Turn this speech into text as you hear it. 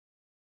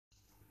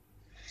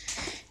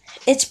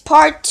It's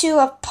part 2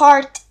 of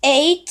part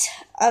 8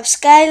 of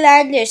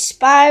Skylanders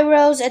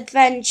Spyro's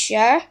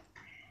adventure.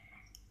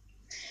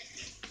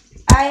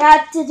 I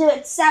had to do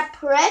it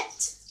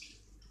separate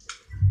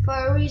for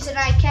a reason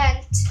I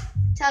can't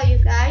tell you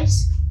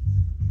guys.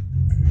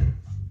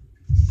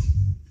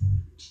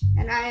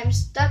 And I am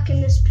stuck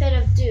in this pit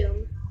of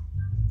doom.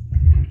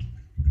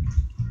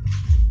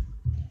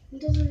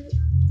 It doesn't...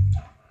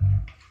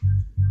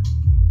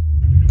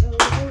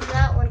 I'll move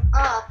that one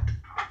up.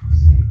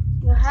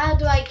 Well, how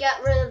do I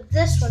get rid of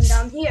this one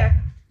down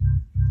here?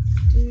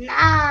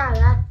 Nah,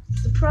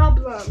 that's the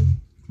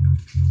problem.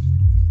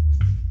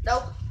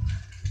 Nope.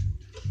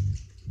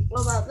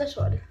 What about this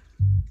one?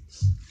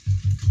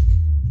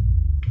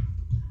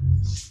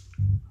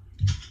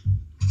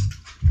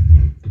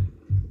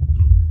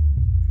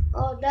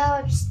 Oh, now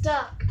I'm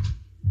stuck.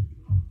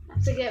 I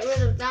have to get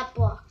rid of that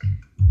block.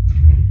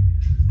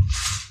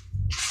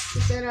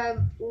 Because then I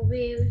will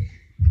be...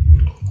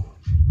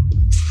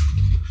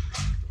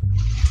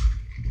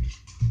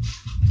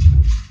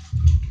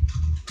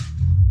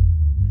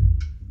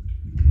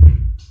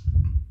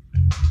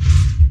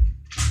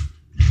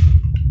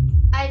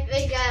 I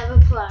think I have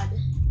a plan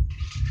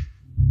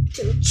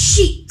to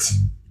cheat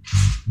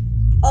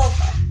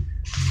over.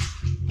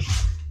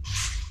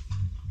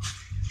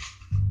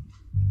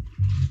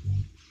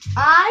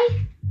 I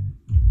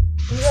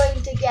am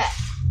going to get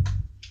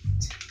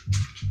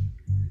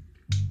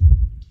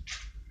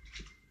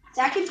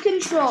second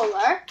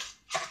controller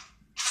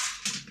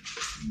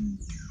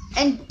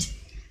and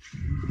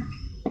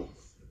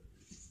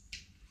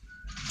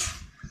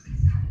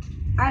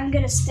I'm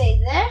gonna stay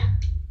there.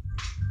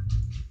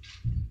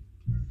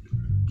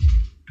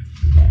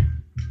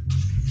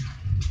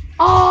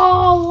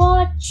 Oh,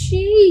 what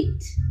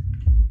cheat!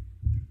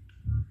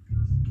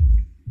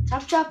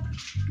 Chop, chop,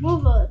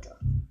 move a little.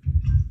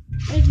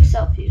 Make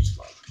yourself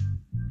useful.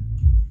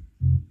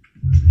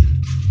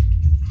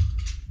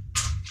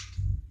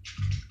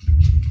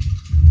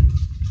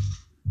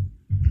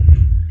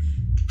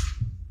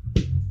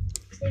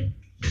 Take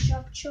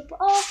chop, chop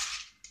off.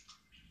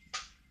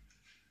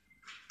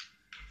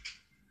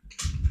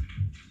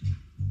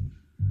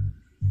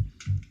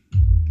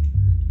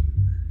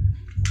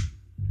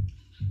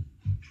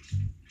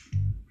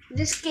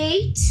 This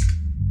gate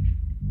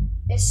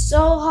is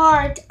so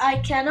hard I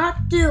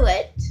cannot do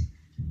it,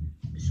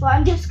 so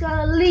I'm just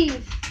gonna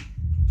leave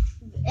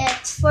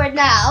it for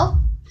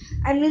now.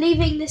 I'm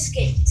leaving this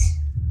gate.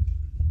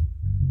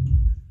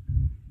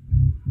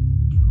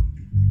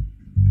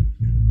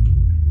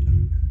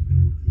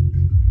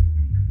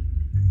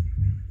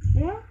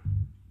 Yeah.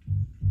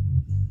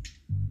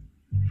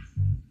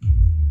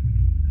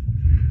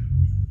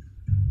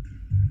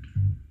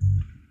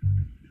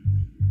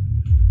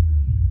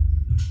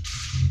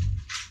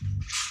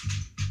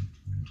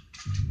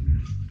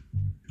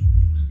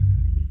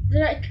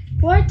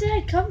 Where did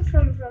I come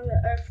from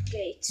the Earth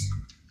Gate?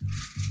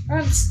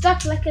 I'm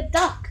stuck like a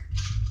duck.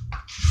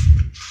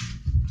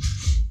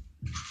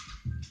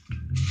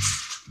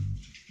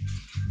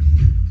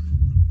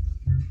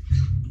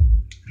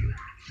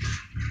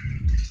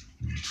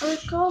 I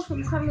recall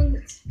from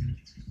coming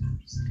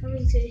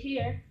to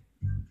here.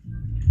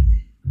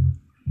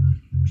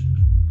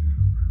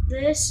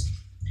 This,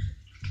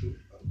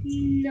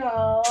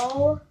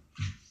 no,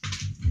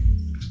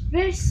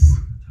 this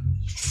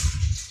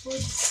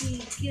would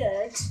be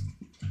good.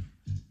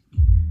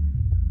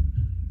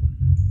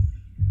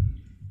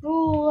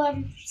 Oh,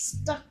 I'm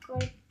stuck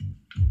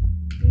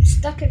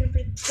in a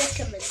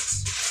predicament.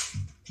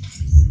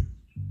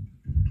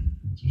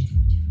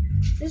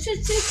 This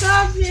is too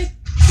complicated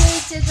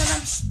and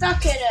I'm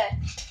stuck in it.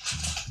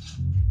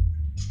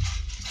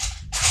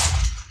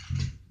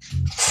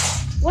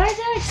 Where did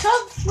I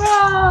come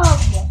from?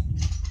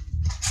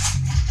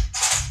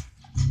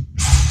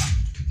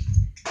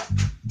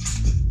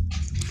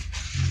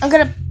 I'm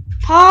gonna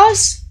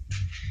pause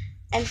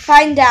and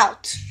find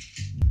out.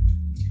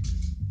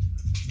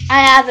 I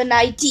have an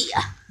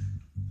idea.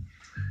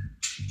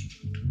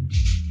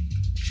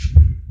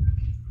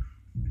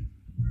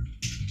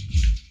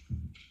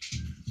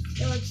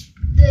 So it's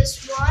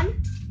this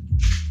one.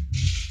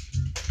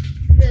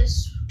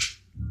 This.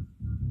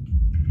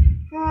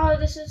 Oh,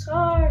 this is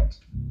hard.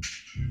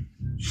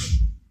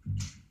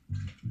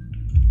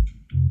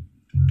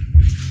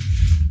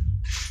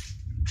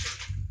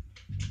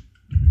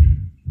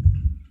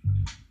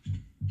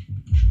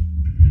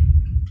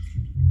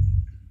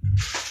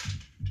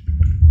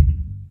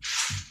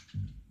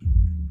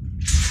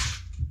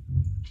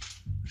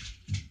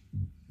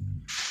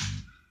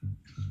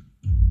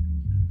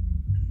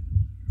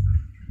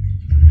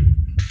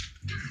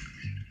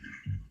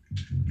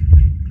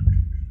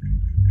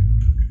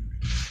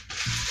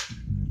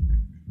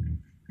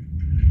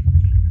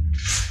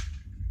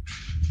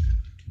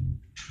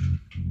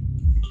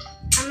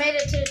 I made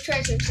it to the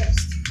treasure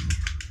chest.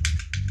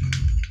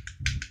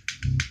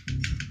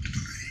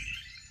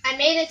 I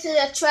made it to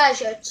the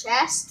treasure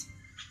chest,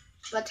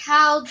 but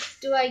how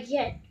do I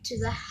get to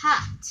the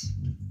hat?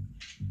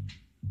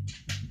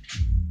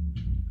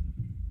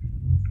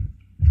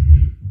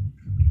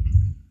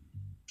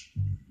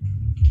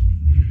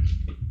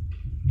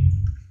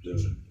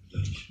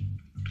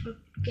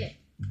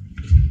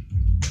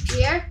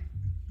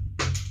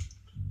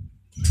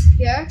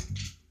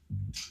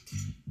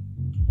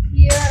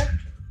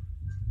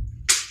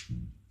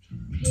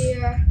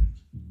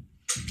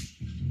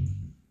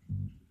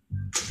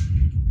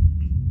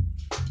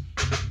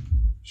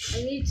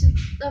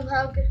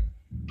 Somehow get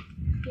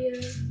here.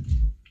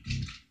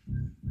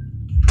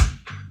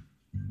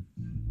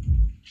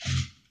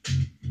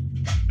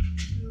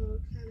 No,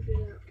 can't do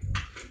that.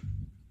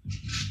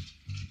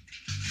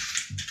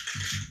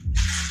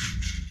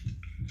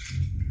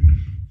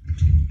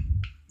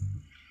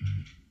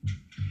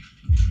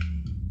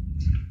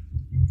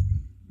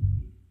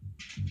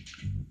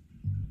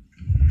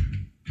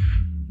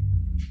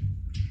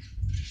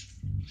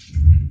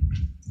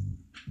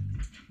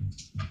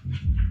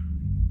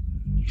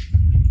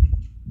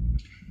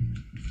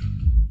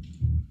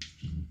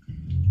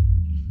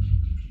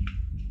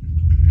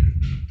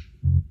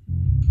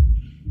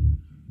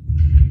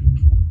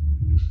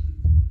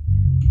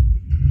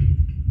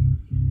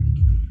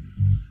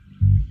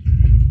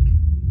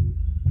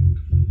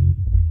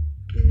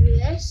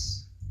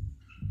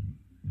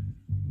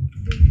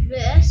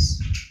 This.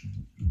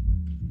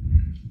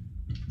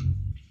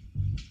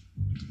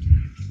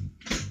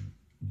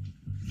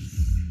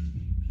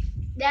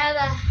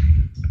 Now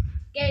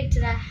getting to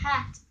the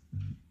hat.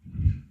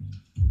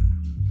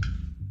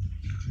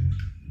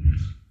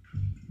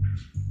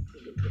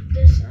 You put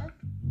this up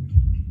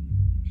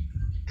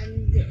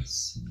and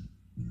this.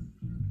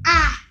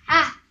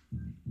 Ah!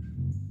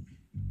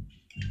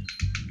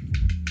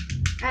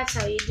 That's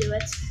how you do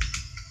it.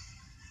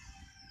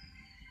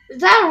 Is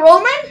that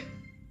Roman?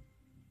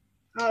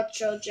 Oh,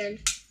 children.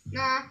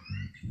 Nah.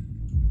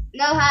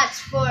 No hats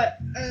for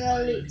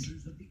an elite.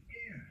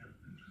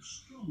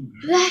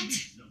 That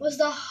was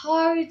the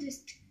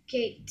hardest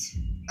gate.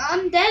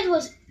 Undead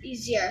was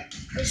easier.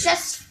 It's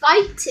just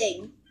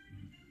fighting.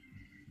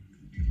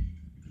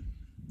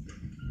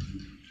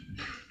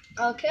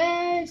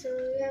 Okay, so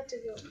we have to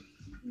go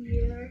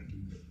here.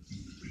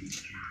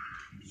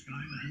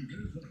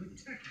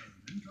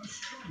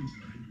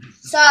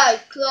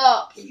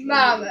 Cyclops,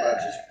 mama.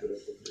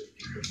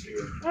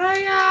 Oh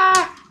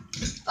yeah.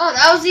 Oh,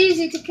 that was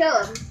easy to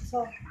kill him.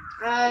 So,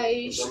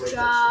 ice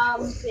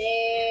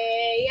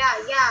jumping.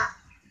 Yeah.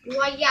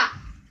 What? Yeah.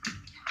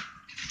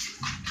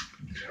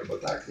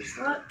 What?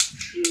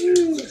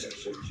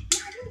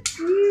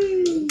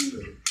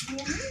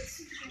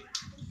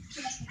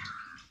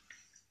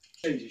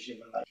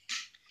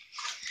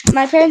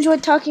 My parents were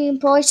talking in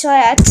Polish, so I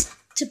had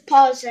to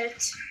pause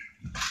it.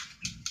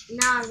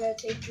 Now I'm gonna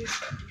take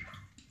these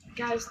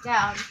guys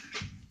down.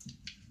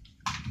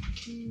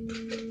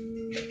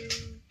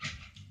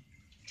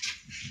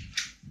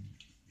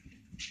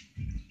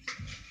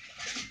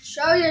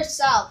 Show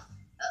yourself.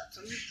 Oh,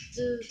 so I'm gonna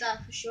do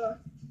that for sure.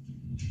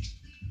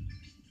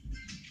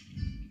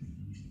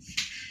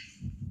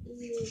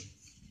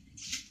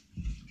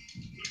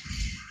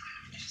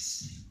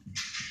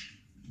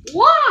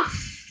 Wow!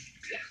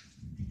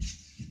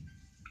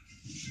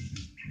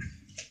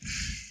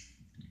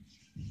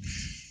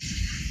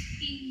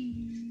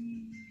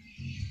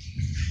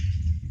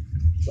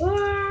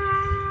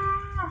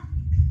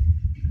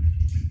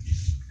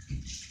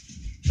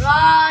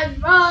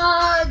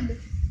 Run!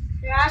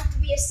 There has to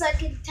be a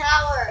second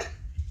tower.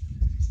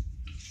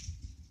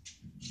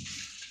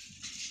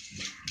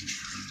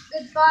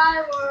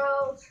 Goodbye,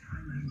 world.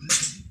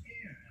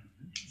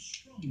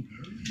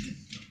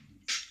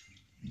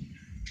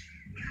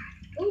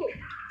 Ooh,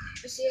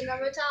 I see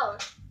another tower.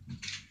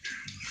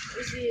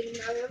 I see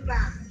another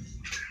map.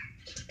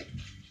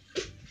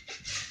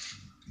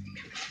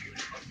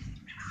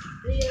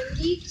 The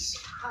elites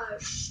are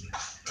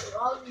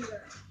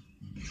stronger.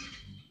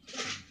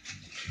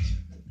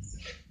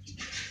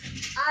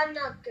 I'm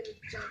not gonna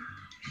jump.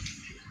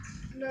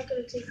 I'm not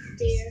gonna take the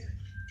dare.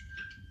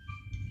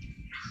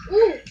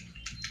 Ooh!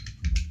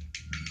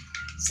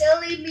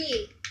 Silly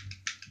me.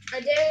 I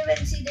didn't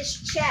even see this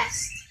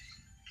chest.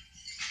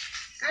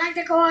 I like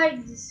the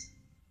coins.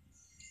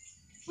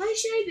 Why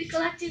should I be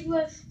collecting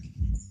with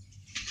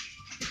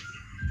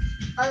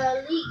an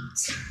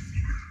elite?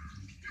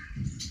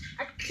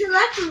 I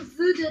collect with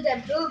Voodoo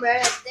and Boomer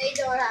if they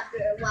don't have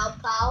their well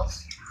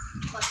pals.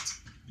 But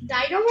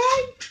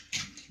Dynamite?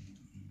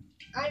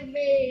 I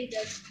made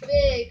a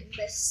big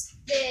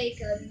mistake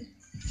and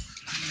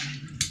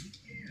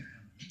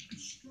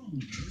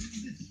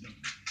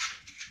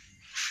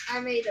I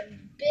made a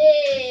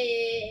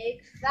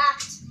big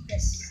fat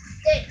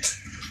mistake.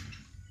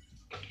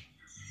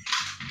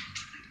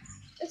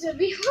 Is it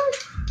really hard?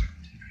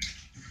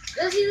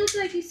 Does he look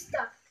like he's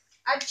stuck?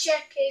 I'm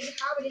checking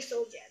how many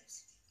soul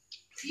gems.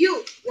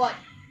 Phew, what?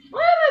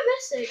 What am I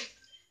missing?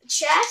 A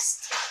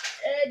chest?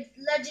 A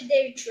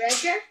legendary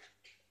treasure?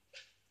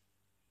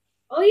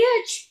 Oh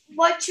yeah,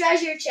 what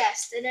treasure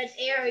chest in an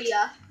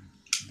area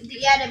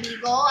the enemy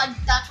go, and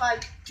that's why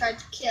I'm trying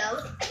to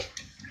kill.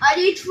 I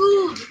need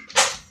food.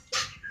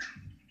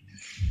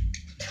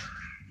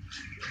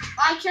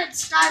 I can't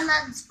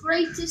Skylanders'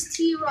 greatest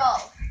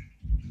hero.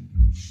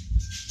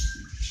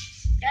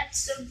 Get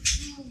some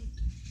food.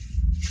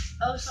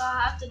 Also,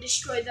 I have to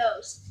destroy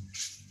those.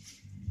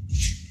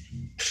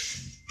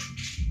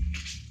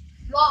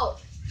 Whoa.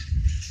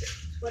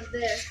 What's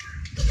there?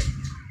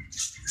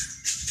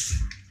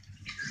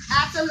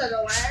 That's a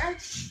little weird.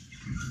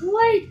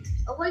 Wait,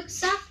 a white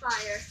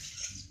sapphire.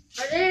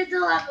 Are they the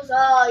levels?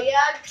 Oh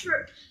yeah,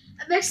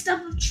 I mixed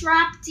up with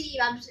Trap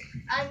Team.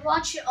 I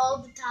watch it all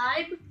the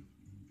time,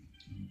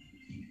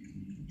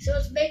 so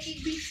it's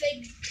making me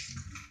think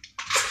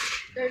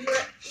there's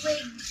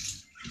winged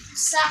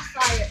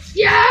sapphire.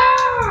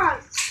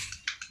 Yes!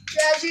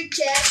 Treasure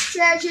chest,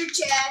 treasure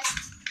chest.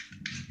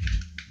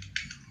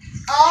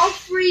 All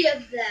 3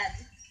 of them.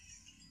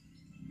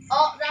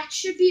 That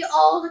should be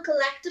all the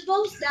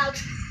collectibles. Now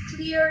it's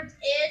cleared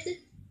in.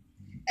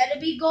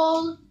 Enemy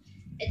goal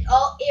in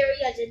all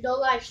areas and no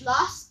lives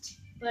lost.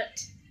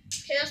 But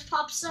chaos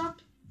pops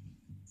up.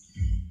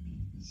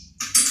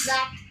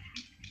 That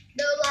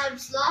no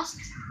lives lost.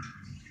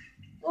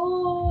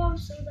 Oh, I'm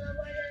so bad.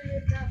 Why did I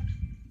hit that?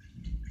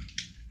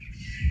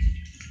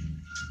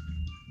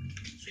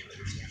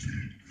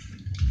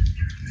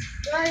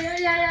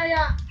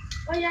 Yeah.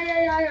 Oh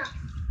yeah.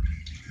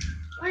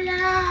 Oh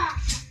yeah.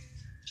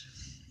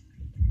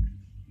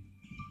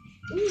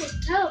 Ooh,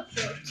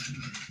 teleport.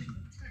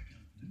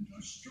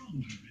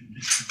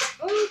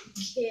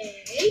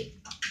 Okay.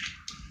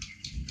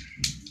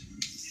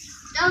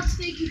 Don't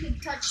think you can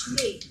touch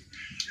me.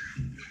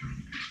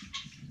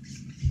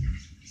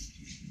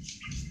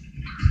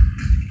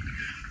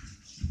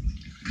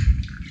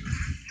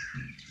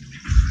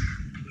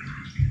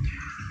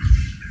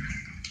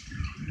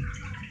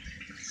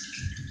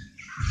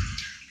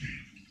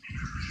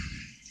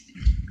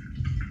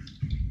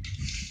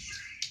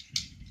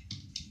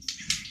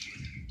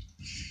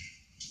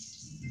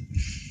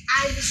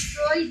 I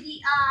destroyed the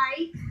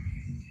eye.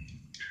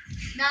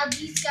 Now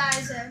these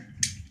guys are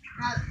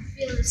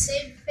feel the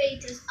same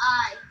fate as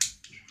I.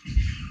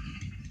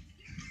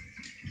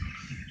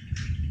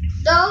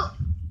 No,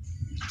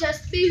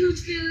 just me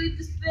who's feeling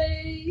this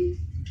pain.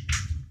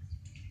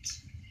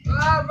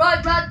 Run,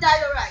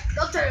 dynamite.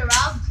 Don't turn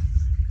around.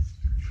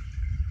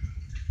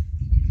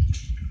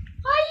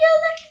 Why are you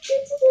looking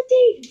into the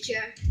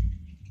danger?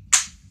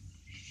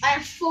 I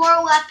have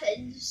 4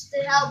 weapons to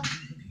help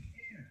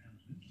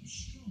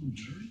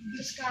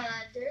the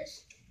Skylanders.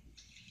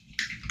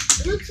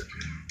 It looks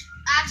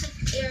active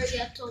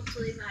area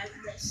totally I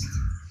missed.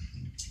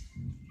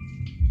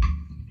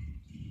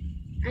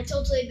 I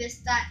totally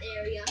missed that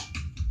area.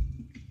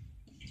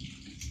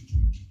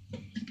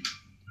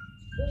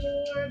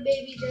 Or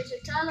maybe there's a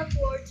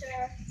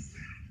teleporter.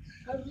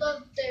 I'd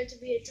love there to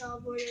be a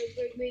teleporter and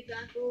bring me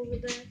back over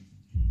there.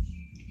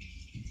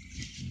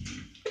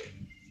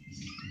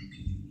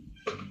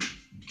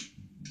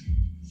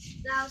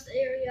 That was the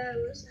area I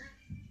was at.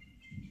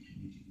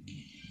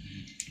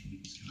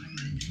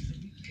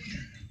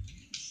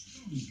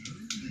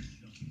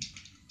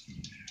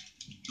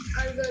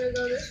 I'm gonna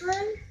go this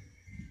way.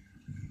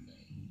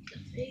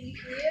 Maybe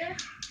here.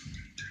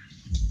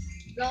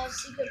 Go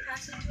secret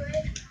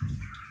passageway.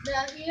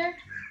 Down here.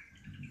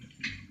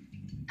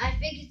 I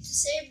think it's the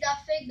same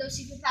nothing, no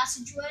secret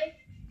passageway.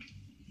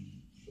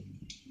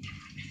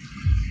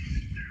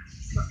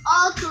 For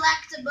all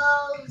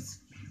collectibles.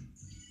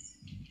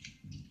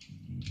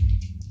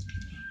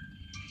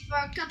 For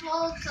a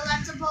couple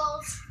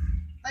collectibles,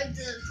 like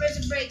the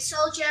Prison Break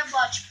Soldier,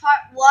 watch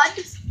part 1.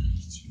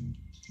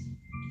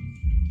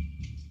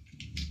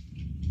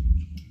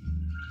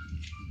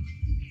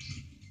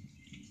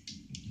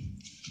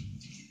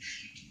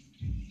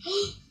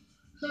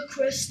 The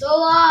crystal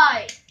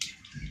eye.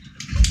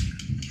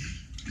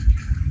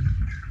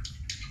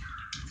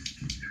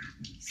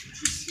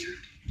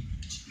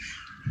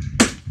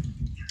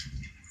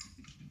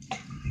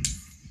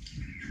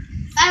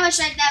 I wish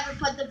I'd never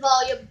put the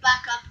volume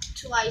back up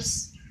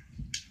twice.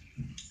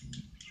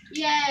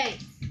 Yay!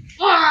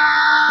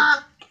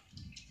 Ah!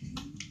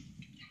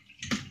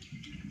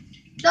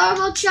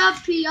 Normal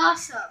Chompy,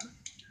 awesome.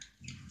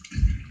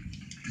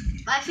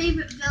 My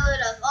favorite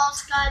villain of all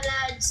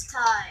Skylanders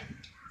time.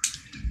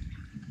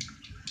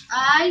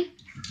 I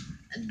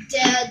am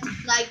dead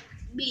like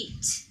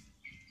meat.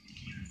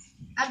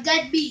 I'm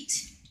dead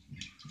meat.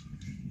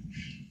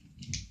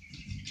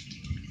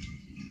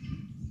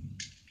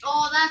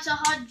 Oh, that's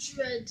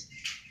 100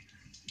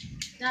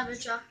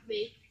 damage off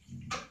me.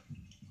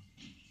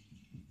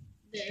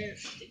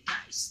 There's the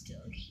guy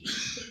still here.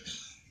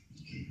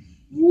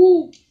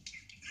 Woo!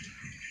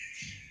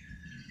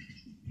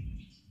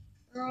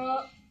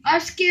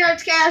 I'm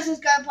scared chaos is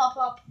gonna pop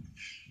up.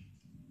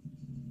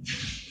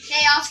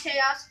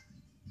 Chaos.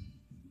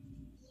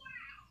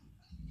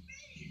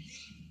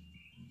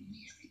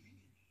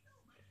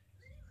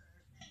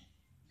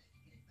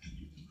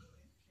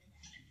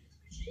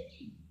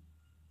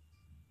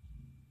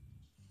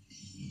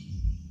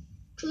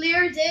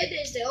 Cleared in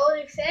is the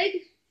only thing,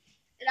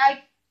 and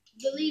I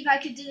believe I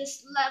can do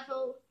this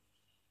level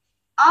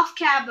off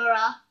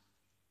camera.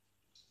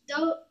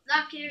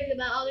 Not caring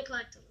about all the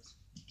collectibles.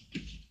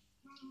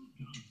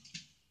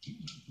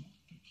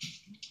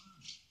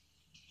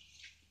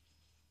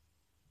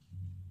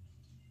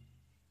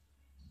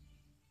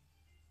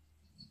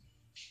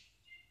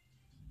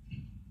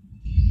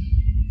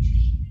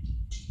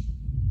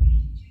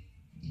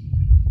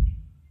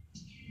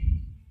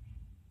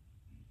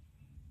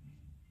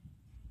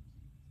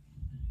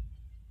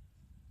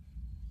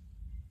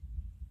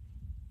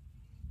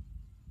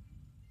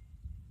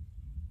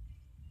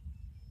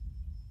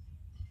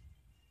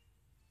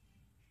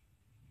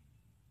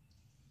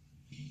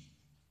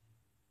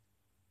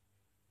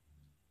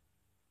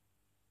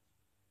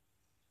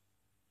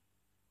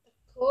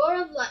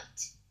 Core of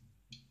light.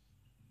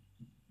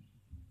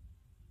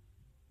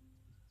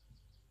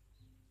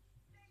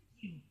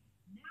 Thank you.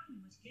 Now we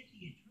must get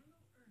the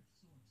eternal earth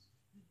source.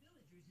 The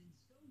villagers in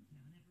Stone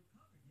Town have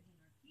recovered it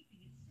and are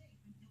keeping it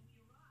safe until we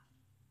arrive.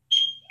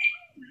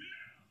 Oh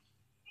yeah!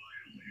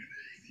 Finally,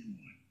 an easy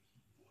one!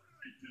 What am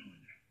I telling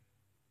you?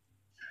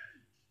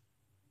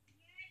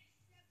 Change!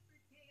 Except for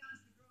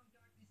Chaos, the Growing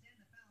Darkness, and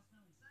the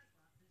foul-smelling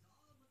Cyclopses,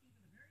 all looking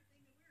for the very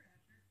thing that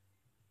we're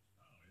after.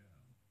 Oh yeah, I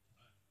guess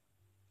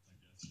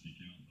if you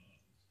count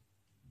those.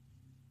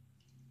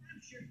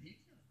 I'm sure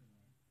Dick's not the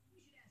one.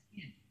 We should ask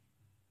him.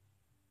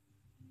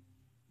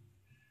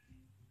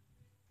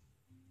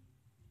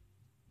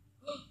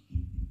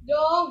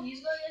 No,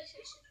 he's going to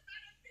get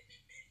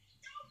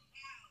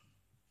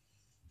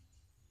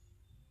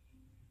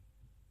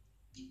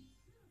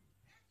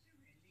That's a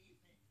relief.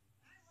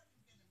 I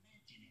wasn't going to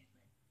mention it,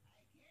 but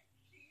I can't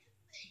see a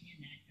thing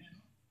in that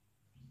tunnel.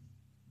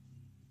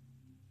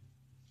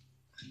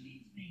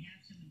 These may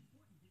have some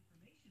important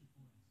information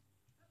for us.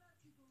 How about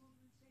you go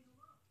over and say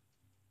hello?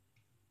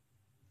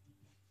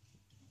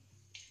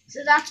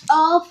 So that's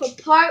all for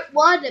part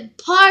 1 and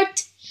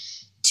part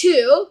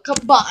 2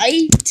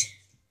 combined.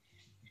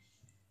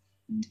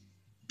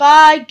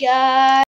 Bye, guys.